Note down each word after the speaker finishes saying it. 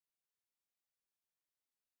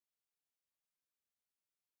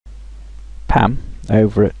Pam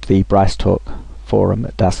over at the Bryce Talk forum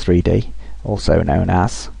at DAS3D, also known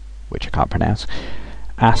as, which I can't pronounce,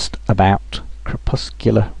 asked about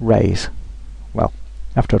crepuscular rays. Well,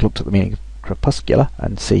 after I'd looked at the meaning of crepuscular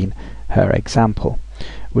and seen her example,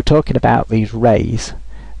 we're talking about these rays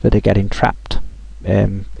that are getting trapped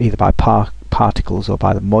either by particles or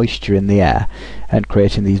by the moisture in the air and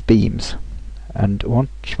creating these beams. And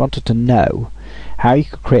she wanted to know how you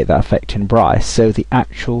could create that effect in Bryce so the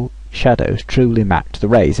actual shadows truly match the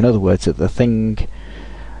rays. In other words, that the thing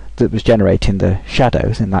that was generating the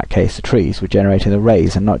shadows, in that case the trees, were generating the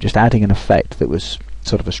rays and not just adding an effect that was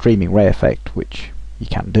sort of a streaming ray effect, which you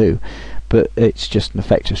can do, but it's just an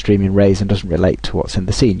effect of streaming rays and doesn't relate to what's in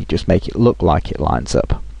the scene. You just make it look like it lines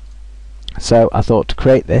up. So I thought, to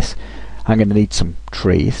create this I'm going to need some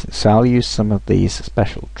trees, so I'll use some of these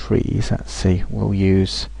special trees. Let's see, we'll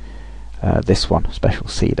use this one, special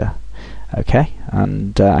cedar. Okay,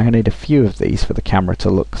 and I'm going to need a few of these for the camera to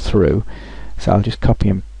look through, so I'll just copy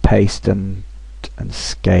and paste and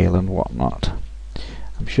scale and whatnot.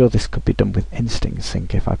 I'm sure this could be done with Instinct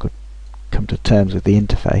Sync if I could come to terms with the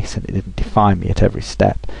interface and it didn't define me at every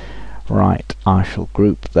step. Right, I shall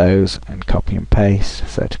group those and copy and paste,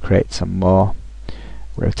 so to create some more,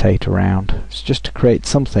 rotate around. It's just to create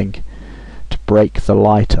something to break the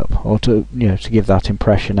light up, or to, to give that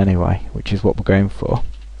impression anyway, which is what we're going for.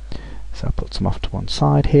 So I'll put some off to one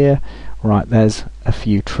side here. Right, there's a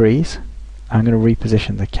few trees. I'm going to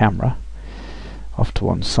reposition the camera off to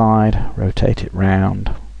one side, rotate it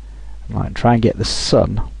round, and try and get the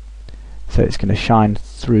sun so it's going to shine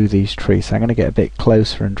through these trees. So I'm going to get a bit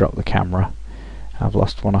closer and drop the camera. I've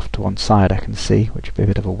lost one off to one side, I can see, which would be a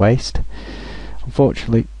bit of a waste.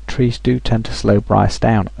 Unfortunately, trees do tend to slow Bryce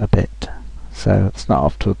down a bit, so it's not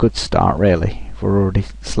off to a good start really if we're already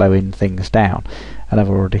slowing things down, and I've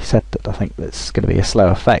already said that I think that's going to be a slow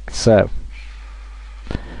effect, so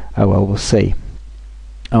oh well, we'll see.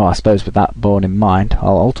 Oh, I suppose with that borne in mind,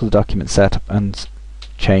 I'll alter the document setup and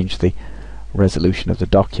change the resolution of the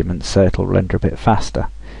document so it'll render a bit faster.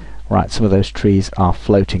 Right, some of those trees are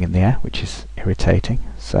floating in the air, which is irritating,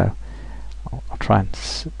 so I'll try and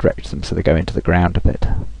stretch them so they go into the ground a bit.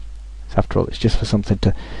 So after all, it's just for something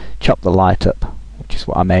to chop the light up, which is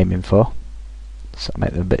what I'm aiming for, so I'll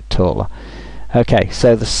make them a bit taller. Okay,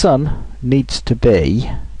 so the sun needs to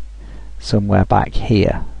be somewhere back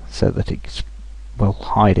here so that it will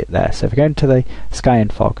hide it there. So if we go into the sky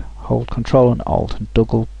and fog, hold Control and Alt and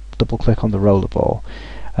double click on the roller ball,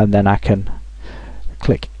 and then I can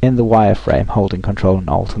click in the wireframe holding Control and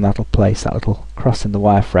Alt, and that'll place that little cross in the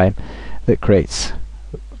wireframe that creates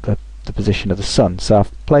the position of the sun. So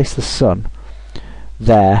I've placed the sun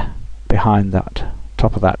there behind that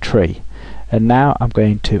top of that tree, and now I'm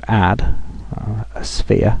going to add a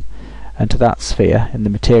sphere, and to that sphere in the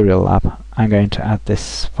material lab I'm going to add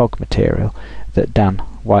this fog material that Dan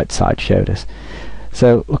Whiteside showed us.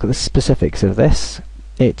 So look at the specifics of this.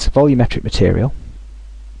 It's volumetric material.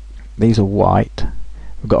 These are white.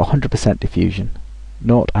 We've got 100% diffusion,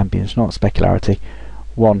 0 ambience, 0 specularity,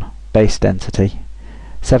 1 base density,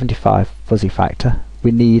 75 fuzzy factor.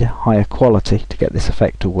 We need higher quality to get this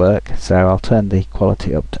effect to work, so I'll turn the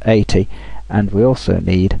quality up to 80, and we also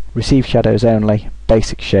need receive shadows only,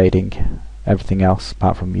 basic shading, everything else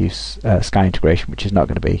apart from use sky integration, which is not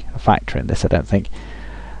going to be a factor in this, I don't think.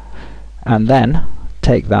 And then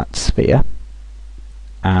take that sphere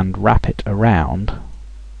and wrap it around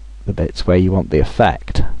the bits where you want the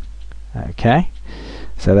effect. Okay,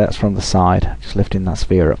 so that's from the side, just lifting that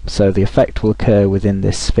sphere up. So the effect will occur within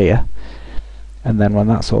this sphere, and then when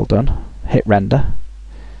that's all done, hit render,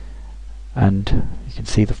 and you can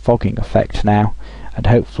see the fogging effect now, and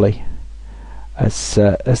hopefully as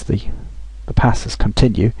the passes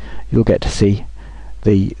continue, you'll get to see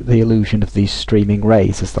the illusion of these streaming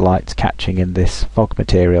rays as the light's catching in this fog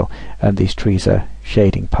material, and these trees are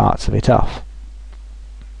shading parts of it off.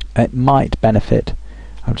 It might benefit,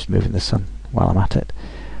 I'm just moving the sun while I'm at it,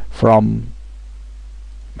 from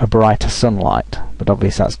a brighter sunlight, but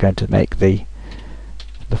obviously that's going to make the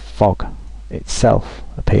fog itself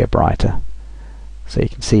appear brighter. So you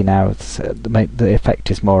can see now the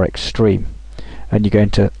effect is more extreme, and you're going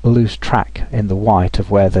to lose track in the white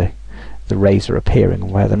of where the rays are appearing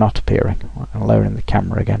and where they're not appearing. I'm lowering the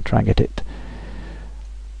camera again, try and get it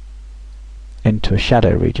into a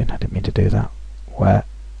shadow region. I didn't mean to do that. Where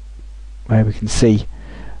we can see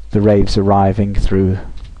the rays arriving through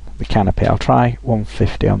the canopy. I'll try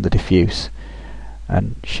 150 on the diffuse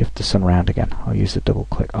and shift the sun around again. I'll use the double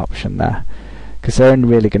click option there, because they're only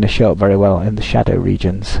really going to show up very well in the shadow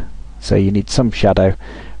regions, so you need some shadow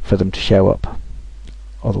for them to show up.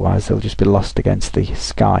 otherwise they'll just be lost against the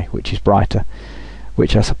sky, which is brighter,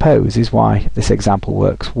 which I suppose is why this example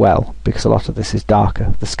works well, because a lot of this is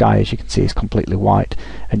darker. The sky, as you can see, is completely white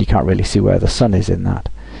and you can't really see where the sun is in that.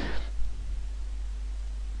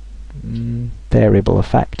 Variable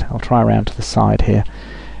effect. I'll try around to the side here.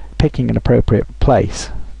 Picking an appropriate place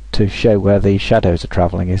to show where the shadows are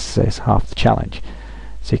travelling is half the challenge.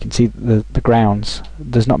 So you can see the grounds,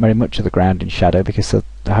 there's not very much of the ground in shadow because I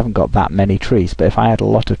haven't got that many trees, but if I add a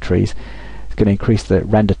lot of trees it's going to increase the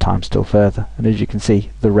render time still further, and as you can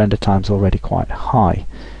see the render time's already quite high.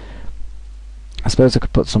 I suppose I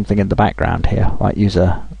could put something in the background here, like use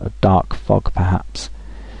a dark fog perhaps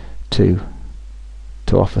to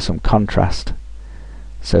offer some contrast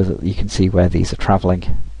so that you can see where these are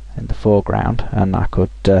travelling in the foreground, and I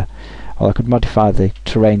could modify the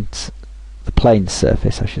plane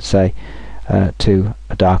surface, I should say, to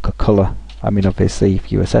a darker colour. I mean, obviously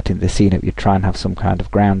if you were setting the scene up you'd try and have some kind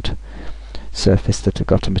of ground surface that had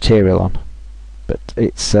got a material on, but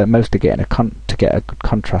it's mostly getting to get a good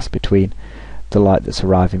contrast between the light that's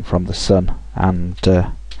arriving from the sun and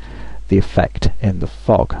the effect in the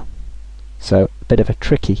fog. So a bit of a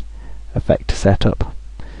tricky effect to set up.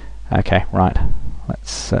 Okay, right,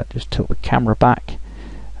 let's just tilt the camera back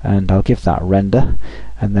and I'll give that a render,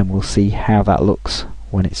 and then we'll see how that looks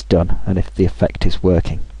when it's done and if the effect is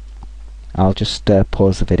working. I'll just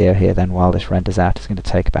pause the video here then while this renders out. It's going to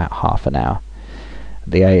take about half an hour.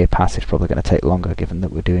 The AA pass is probably going to take longer given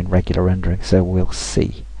that we're doing regular rendering, so we'll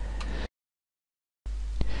see.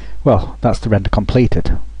 Well, that's the render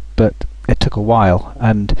completed, but it took a while,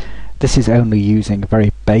 and this is only using a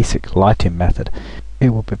very basic lighting method. It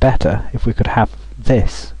would be better if we could have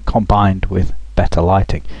this combined with better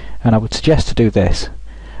lighting, and I would suggest to do this.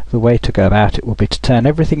 The way to go about it would be to turn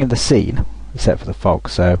everything in the scene except for the fog,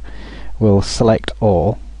 so we'll select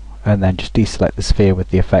all and then just deselect the sphere with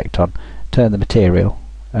the effect on, turn the material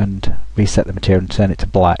and reset the material and turn it to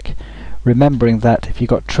black, remembering that if you've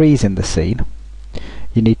got trees in the scene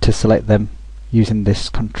you need to select them using this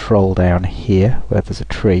control down here where there's a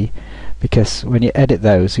tree, because when you edit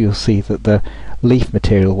those you'll see that the leaf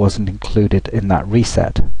material wasn't included in that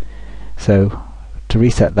reset. So to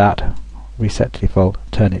reset that, reset to default,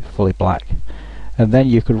 turn it fully black, and then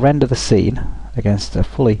you could render the scene against a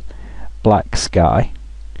fully black sky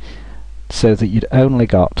so that you'd only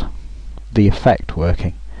got the effect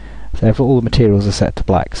working. So if all the materials are set to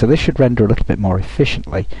black, so this should render a little bit more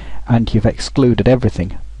efficiently and you've excluded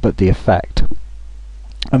everything but the effect.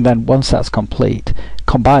 And then once that's complete,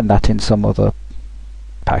 combine that in some other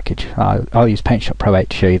package. I'll use Paint Shop Pro 8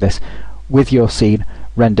 to show you this, with your scene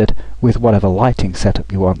rendered with whatever lighting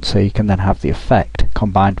setup you want, so you can then have the effect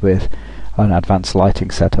combined with an advanced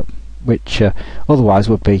lighting setup, which otherwise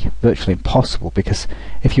would be virtually impossible, because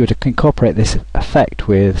if you were to incorporate this effect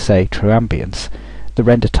with, say, true ambience, the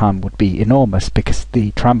render time would be enormous, because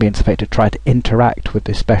the true ambience effect would try to interact with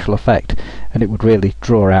this special effect and it would really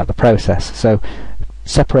draw out the process. So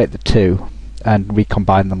separate the two and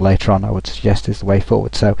recombine them later on, I would suggest, is the way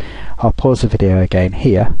forward. So I'll pause the video again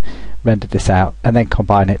here, render this out, and then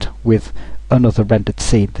combine it with another rendered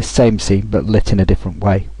scene, the same scene but lit in a different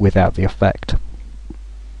way without the effect.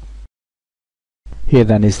 Here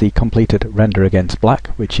then is the completed render against black,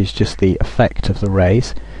 which is just the effect of the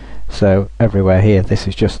rays. So everywhere here this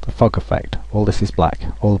is just the fog effect, all this is black,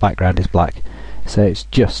 all the background is black, so it's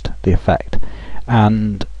just the effect.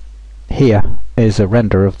 And here is a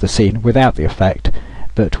render of the scene without the effect,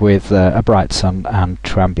 but with a bright sun and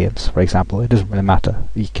true ambience, for example. It doesn't really matter,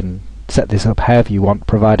 you can set this up however you want,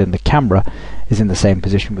 providing the camera is in the same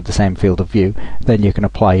position with the same field of view, then you can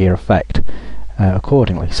apply your effect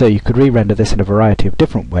accordingly. So you could re-render this in a variety of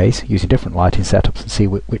different ways using different lighting setups and see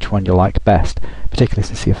which one you like best, particularly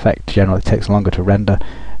since the effect generally takes longer to render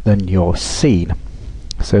than your scene.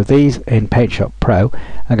 So these in Paint Shop Pro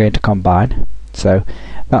I'm going to combine. So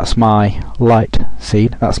that's my light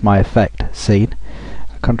scene, that's my effect scene.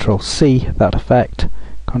 Control C that effect,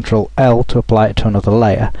 Control L to apply it to another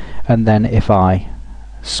layer, and then if I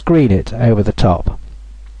screen it over the top,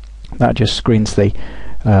 that just screens the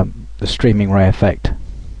streaming ray effect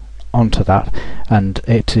onto that, and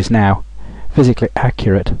it is now physically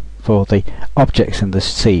accurate for the objects in the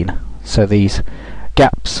scene. So these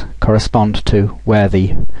gaps correspond to where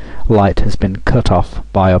the light has been cut off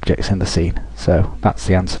by objects in the scene. So that's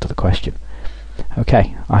the answer to the question.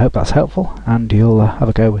 Okay, I hope that's helpful and you'll have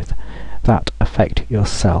a go with that effect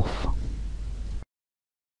yourself.